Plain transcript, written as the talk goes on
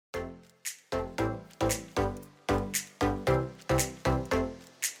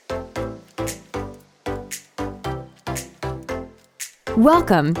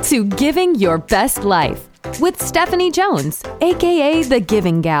Welcome to Giving Your Best Life with Stephanie Jones, aka The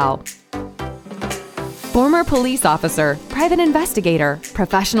Giving Gal. Former police officer, private investigator,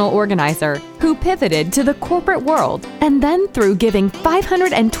 professional organizer who pivoted to the corporate world and then through giving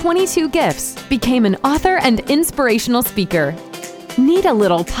 522 gifts became an author and inspirational speaker. Need a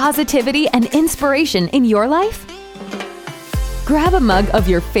little positivity and inspiration in your life? Grab a mug of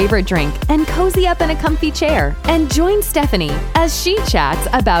your favorite drink and cozy up in a comfy chair and join Stephanie as she chats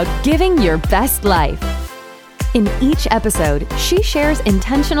about giving your best life. In each episode, she shares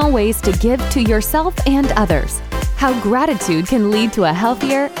intentional ways to give to yourself and others, how gratitude can lead to a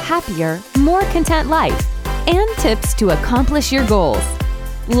healthier, happier, more content life, and tips to accomplish your goals.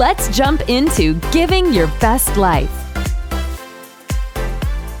 Let's jump into Giving Your Best Life.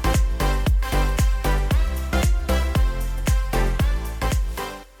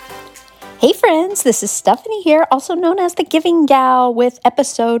 Hey friends, this is Stephanie here, also known as The Giving Gal, with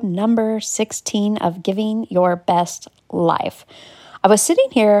episode number 16 of Giving Your Best Life. I was sitting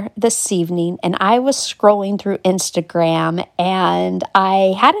here this evening and I was scrolling through Instagram and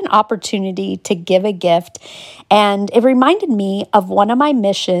I had an opportunity to give a gift, and it reminded me of one of my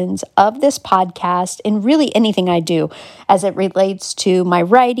missions of this podcast and really anything I do as it relates to my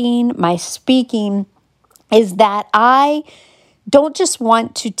writing, my speaking, is that I don't just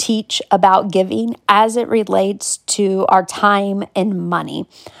want to teach about giving as it relates to our time and money.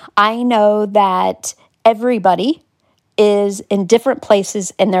 I know that everybody is in different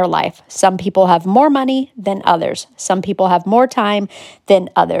places in their life. Some people have more money than others. Some people have more time than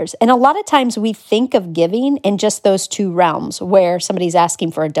others. And a lot of times we think of giving in just those two realms where somebody's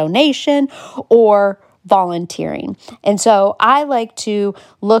asking for a donation or volunteering. And so I like to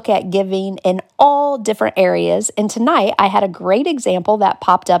look at giving in all different areas. And tonight I had a great example that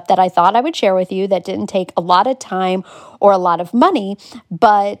popped up that I thought I would share with you that didn't take a lot of time or a lot of money,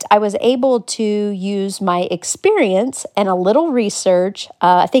 but I was able to use my experience and a little research.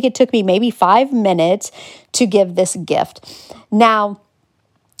 I think it took me maybe 5 minutes to give this gift. Now,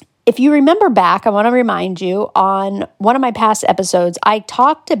 if you remember back, I want to remind you on one of my past episodes, I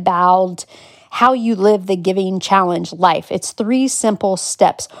talked about how you live the giving challenge life. It's 3 simple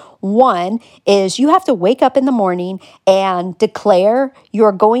steps. One is you have to wake up in the morning and declare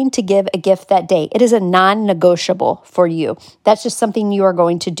you're going to give a gift that day. It is a non-negotiable for you. That's just something you are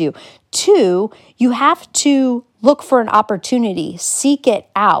going to do. 2, you have to look for an opportunity, seek it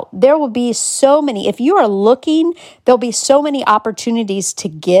out. There will be so many, if you are looking, there'll be so many opportunities to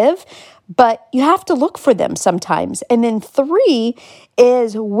give, but you have to look for them sometimes. And then 3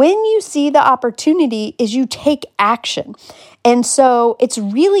 is when you see the opportunity is you take action. And so it's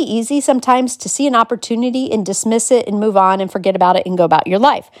really easy sometimes to see an opportunity and dismiss it and move on and forget about it and go about your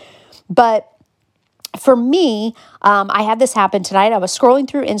life. But for me, I had this happen tonight. I was scrolling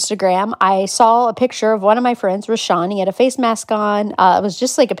through Instagram. I saw a picture of one of my friends, Rashawn. He had a face mask on. It was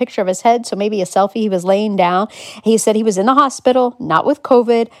just like a picture of his head, so maybe a selfie. He was laying down. He said he was in the hospital, not with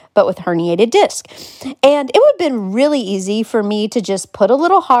COVID, but with herniated disc. And it would have been really easy for me to just put a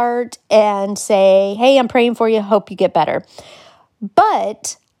little heart and say, hey, I'm praying for you. Hope you get better.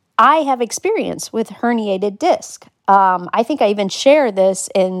 But I have experience with herniated disc. I think I even share this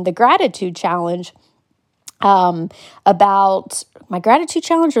in the gratitude challenge. About my gratitude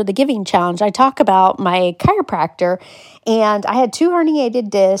challenge or the giving challenge, I talk about my chiropractor, and I had 2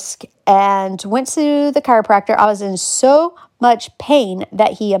 herniated discs and went to the chiropractor. I was in so much pain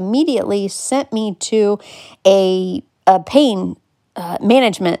that he immediately sent me to a pain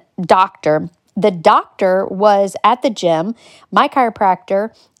management doctor. The doctor was at the gym. My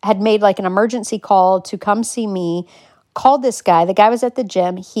chiropractor had made like an emergency call to come see me, called this guy. The guy was at the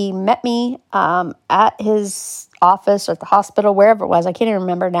gym. He met me at his office or at the hospital, wherever it was. I can't even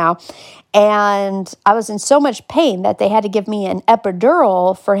remember now. And I was in so much pain that they had to give me an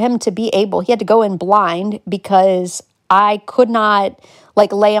epidural for him to be able, he had to go in blind because I could not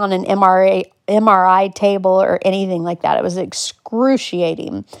like lay on an MRI table or anything like that. It was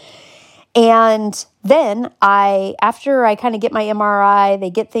excruciating. And then after I kind of get my MRI, they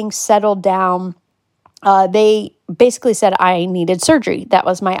get things settled down. They basically said I needed surgery. That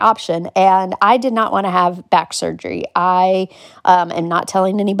was my option. And I did not want to have back surgery. I am not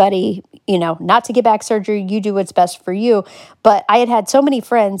telling anybody, not to get back surgery. You do what's best for you. But I had so many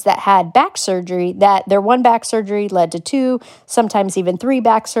friends that had back surgery that their one back surgery led to 2, sometimes even 3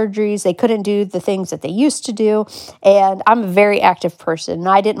 back surgeries. They couldn't do the things that they used to do. And I'm a very active person, and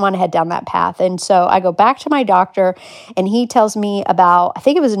I didn't want to head down that path. And so I go back to my doctor, and he tells me about, I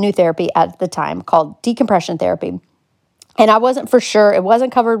think it was a new therapy at the time called decompression therapy. And I wasn't for sure. It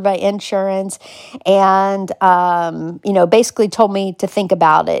wasn't covered by insurance. And, basically told me to think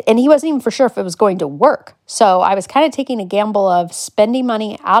about it. And he wasn't even for sure if it was going to work. So I was kind of taking a gamble of spending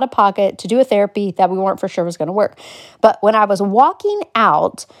money out of pocket to do a therapy that we weren't for sure was going to work. But when I was walking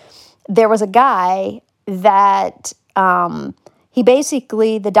out, there was a guy that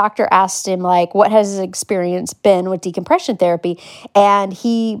the doctor asked him, like, what has his experience been with decompression therapy? And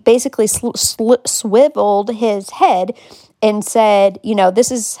he basically swiveled his head and said,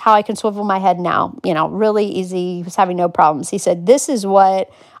 this is how I can swivel my head now, really easy. He was having no problems. He said, this is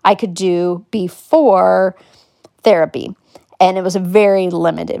what I could do before therapy. And it was very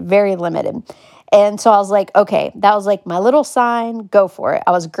limited, very limited. And so I was like, okay, that was like my little sign, go for it.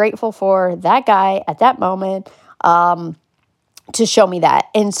 I was grateful for that guy at that moment to show me that.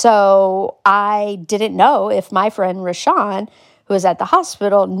 And so I didn't know if my friend Rashawn, who was at the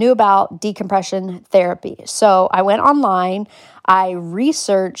hospital, knew about decompression therapy. So I went online, I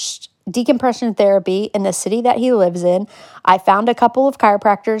researched decompression therapy in the city that he lives in. I found a couple of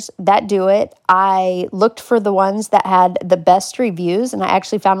chiropractors that do it. I looked for the ones that had the best reviews, and I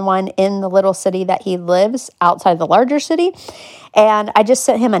actually found one in the little city that he lives outside the larger city. And I just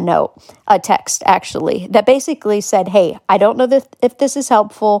sent him a text actually, that basically said, hey, I don't know if this is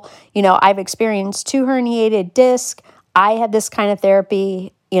helpful. I've experienced 2 herniated discs. I had this kind of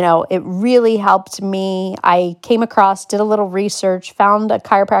therapy. It really helped me. I came across, did a little research, found a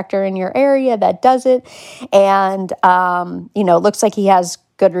chiropractor in your area that does it. And, looks like he has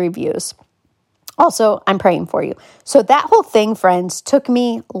good reviews. Also, I'm praying for you. So that whole thing, friends, took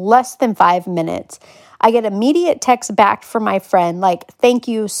me less than 5 minutes. I get immediate text back from my friend, like, thank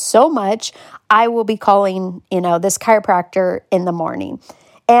you so much. I will be calling, this chiropractor in the morning.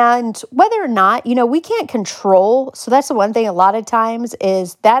 And whether or not, we can't control. So that's the one thing a lot of times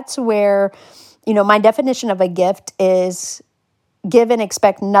is that's where, my definition of a gift is give and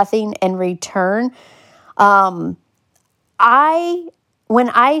expect nothing in return. When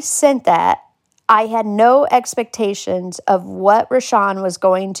I sent that, I had no expectations of what Rashawn was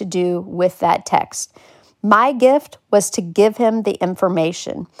going to do with that text. My gift was to give him the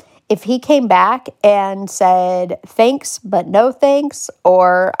information. If he came back and said, thanks, but no thanks,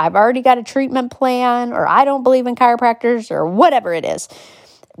 or I've already got a treatment plan, or I don't believe in chiropractors, or whatever it is,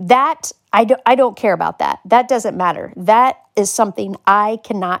 that I don't care about that. That doesn't matter. That is something I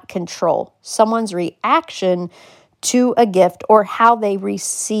cannot control. Someone's reaction to a gift or how they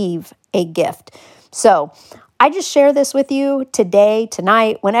receive a gift. So I just share this with you today,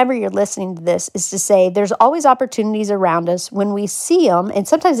 tonight, whenever you're listening to this, is to say there's always opportunities around us when we see them. And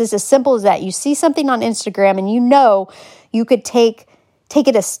sometimes it's as simple as that. You see something on Instagram and you could take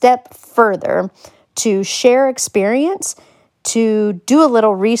it a step further to share experience, to do a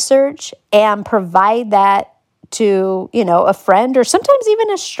little research and provide that to, a friend or sometimes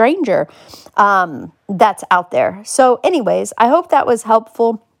even a stranger that's out there. So anyways, I hope that was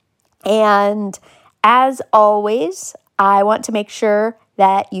helpful. And as always, I want to make sure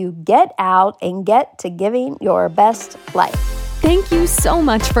that you get out and get to giving your best life. Thank you so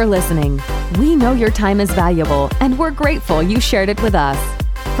much for listening. We know your time is valuable, and we're grateful you shared it with us.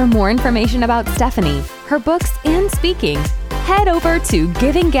 For more information about Stephanie, her books, and speaking, head over to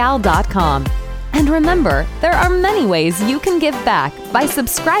givinggal.com. And remember, there are many ways you can give back by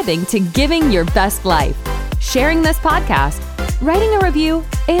subscribing to Giving Your Best Life, sharing this podcast, writing a review,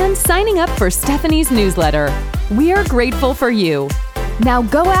 and signing up for Stephanie's newsletter. We are grateful for you. Now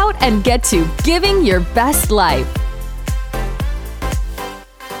go out and get to giving your best life.